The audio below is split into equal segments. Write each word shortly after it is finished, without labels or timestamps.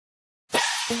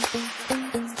Happy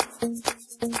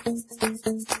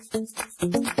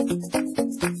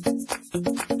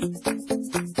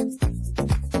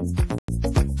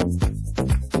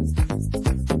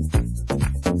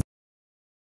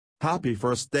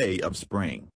first day of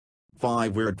spring.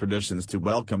 5 weird traditions to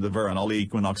welcome the Vernal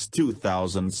Equinox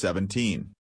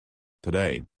 2017.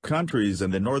 Today, countries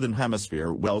in the Northern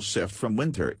Hemisphere will shift from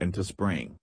winter into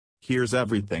spring. Here's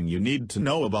everything you need to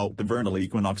know about the Vernal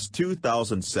Equinox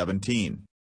 2017.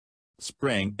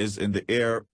 Spring is in the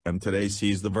air, and today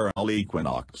sees the Vernal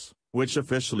Equinox, which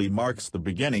officially marks the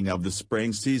beginning of the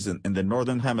spring season in the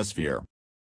Northern Hemisphere.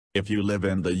 If you live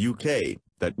in the UK,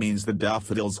 that means the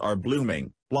daffodils are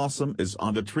blooming, blossom is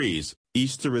on the trees,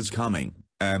 Easter is coming,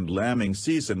 and lambing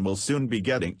season will soon be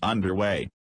getting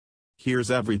underway. Here's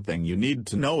everything you need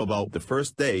to know about the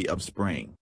first day of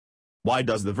spring. Why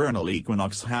does the vernal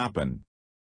equinox happen?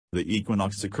 The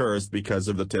equinox occurs because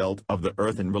of the tilt of the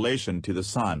Earth in relation to the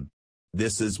Sun.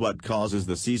 This is what causes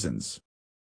the seasons.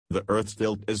 The Earth's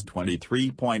tilt is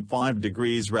 23.5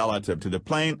 degrees relative to the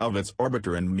plane of its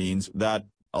orbiter and means that,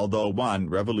 although one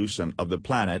revolution of the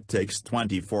planet takes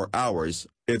 24 hours,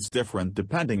 it's different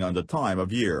depending on the time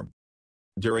of year.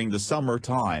 During the summer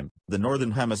time, the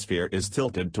Northern Hemisphere is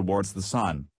tilted towards the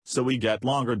Sun, so we get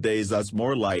longer days as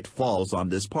more light falls on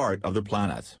this part of the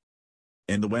planet.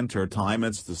 In the winter time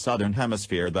it's the Southern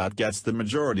Hemisphere that gets the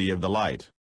majority of the light.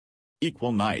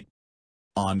 Equal night.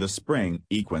 On the spring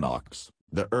equinox,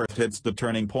 the Earth hits the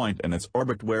turning point in its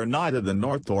orbit where neither the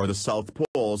North or the South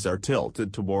poles are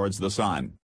tilted towards the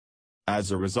Sun. As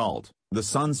a result, the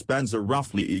Sun spends a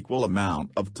roughly equal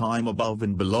amount of time above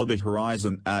and below the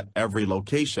horizon at every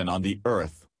location on the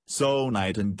Earth, so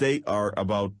night and day are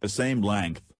about the same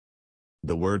length.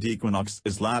 The word equinox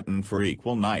is Latin for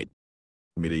equal night.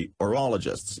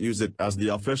 Meteorologists use it as the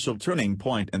official turning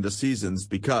point in the seasons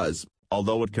because,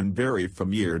 although it can vary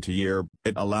from year to year,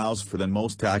 it allows for the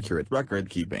most accurate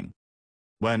record-keeping.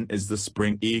 When is the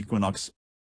spring equinox?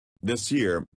 This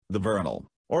year, the vernal,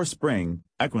 or spring,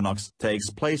 equinox takes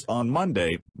place on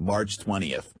Monday, March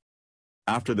 20th.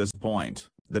 After this point,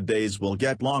 the days will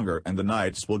get longer and the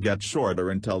nights will get shorter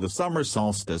until the summer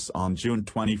solstice on June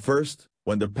 21st,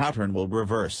 when the pattern will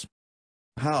reverse.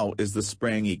 How is the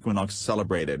spring equinox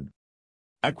celebrated?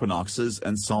 Equinoxes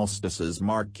and solstices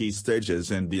mark key stages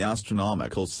in the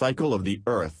astronomical cycle of the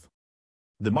Earth.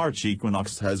 The March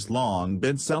equinox has long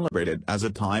been celebrated as a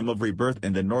time of rebirth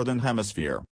in the Northern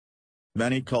Hemisphere.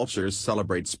 Many cultures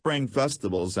celebrate spring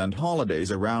festivals and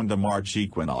holidays around the March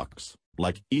equinox,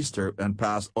 like Easter and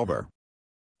Passover.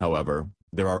 However,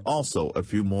 there are also a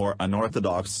few more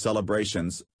unorthodox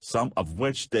celebrations, some of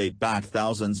which date back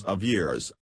thousands of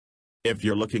years. If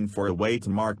you're looking for a way to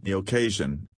mark the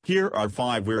occasion, here are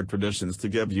 5 weird traditions to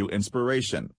give you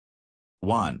inspiration.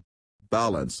 1.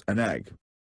 Balance an egg.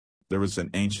 There is an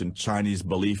ancient Chinese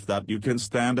belief that you can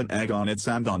stand an egg on its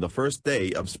end on the first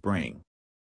day of spring.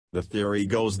 The theory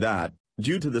goes that,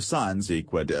 due to the Sun's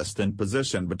equidistant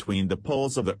position between the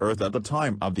poles of the Earth at the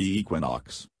time of the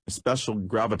equinox, special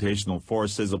gravitational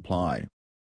forces apply.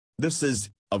 This is,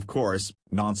 of course,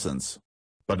 nonsense.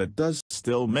 But it does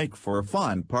still make for a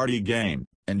fun party game,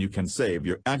 and you can save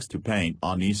your eggs to paint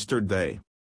on Easter Day.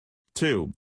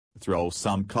 2. Throw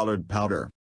some colored powder.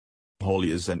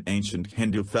 Holi is an ancient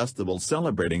Hindu festival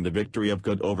celebrating the victory of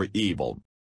good over evil.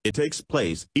 It takes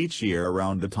place each year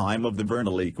around the time of the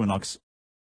vernal equinox.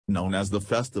 Known as the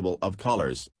Festival of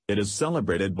Colors, it is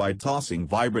celebrated by tossing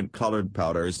vibrant colored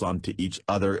powders onto each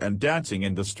other and dancing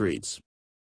in the streets.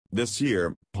 This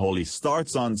year, Holi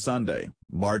starts on Sunday,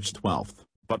 March 12th,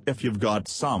 but if you've got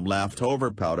some leftover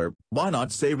powder, why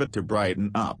not save it to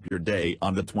brighten up your day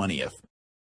on the 20th?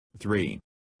 3.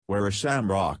 Wear a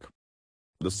shamrock.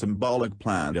 The symbolic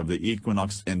plant of the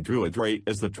equinox in Druidry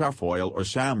is the trefoil or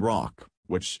shamrock,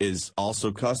 which is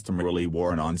also customarily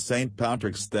worn on St.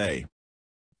 Patrick's Day.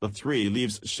 The 3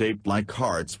 leaves shaped like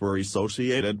hearts were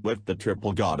associated with the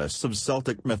triple goddess of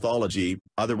Celtic mythology,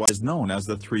 otherwise known as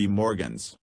the 3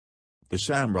 Morgans. The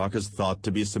shamrock is thought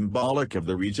to be symbolic of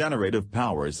the regenerative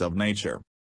powers of nature.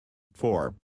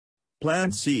 4.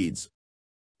 Plant seeds.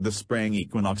 The spring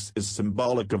equinox is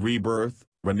symbolic of rebirth,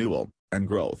 renewal, and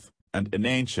growth, and in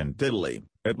ancient Italy,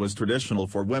 it was traditional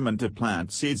for women to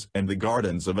plant seeds in the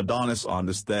gardens of Adonis on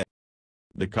this day.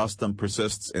 The custom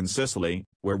persists in Sicily,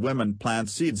 where women plant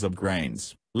seeds of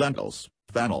grains, lentils,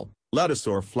 fennel, lettuce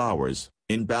or flowers,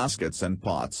 in baskets and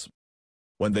pots.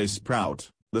 When they sprout,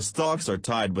 the stalks are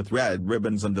tied with red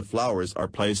ribbons and the flowers are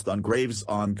placed on graves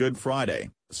on Good Friday,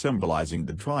 symbolizing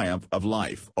the triumph of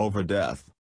life over death.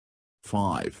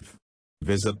 5.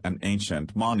 Visit an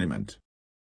ancient monument.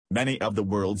 Many of the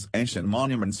world's ancient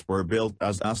monuments were built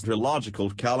as astrological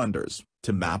calendars,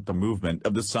 to map the movement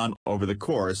of the sun over the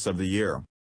course of the year.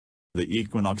 The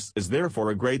equinox is therefore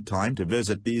a great time to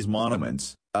visit these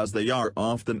monuments, as they are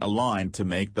often aligned to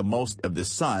make the most of the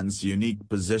sun's unique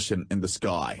position in the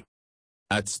sky.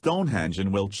 At Stonehenge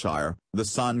in Wiltshire, the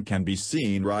sun can be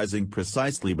seen rising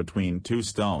precisely between two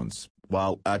stones,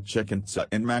 while at Chichen Itza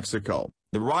in Mexico,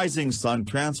 the rising sun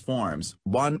transforms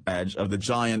one edge of the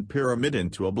giant pyramid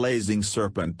into a blazing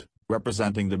serpent,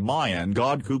 representing the Mayan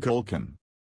god Kukulkan.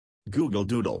 Google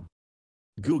Doodle.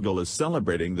 Google is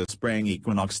celebrating the Spring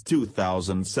Equinox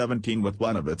 2017 with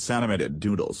one of its animated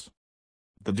doodles.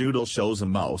 The doodle shows a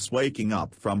mouse waking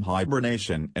up from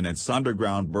hibernation in its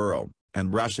underground burrow,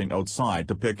 and rushing outside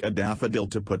to pick a daffodil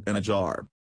to put in a jar.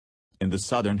 In the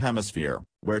Southern Hemisphere,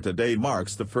 where today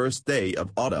marks the first day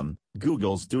of autumn,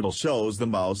 Google's doodle shows the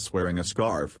mouse wearing a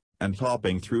scarf, and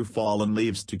hopping through fallen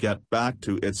leaves to get back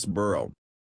to its burrow.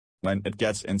 When it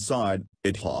gets inside,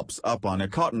 it hops up on a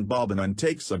cotton bobbin and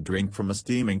takes a drink from a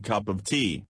steaming cup of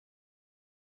tea.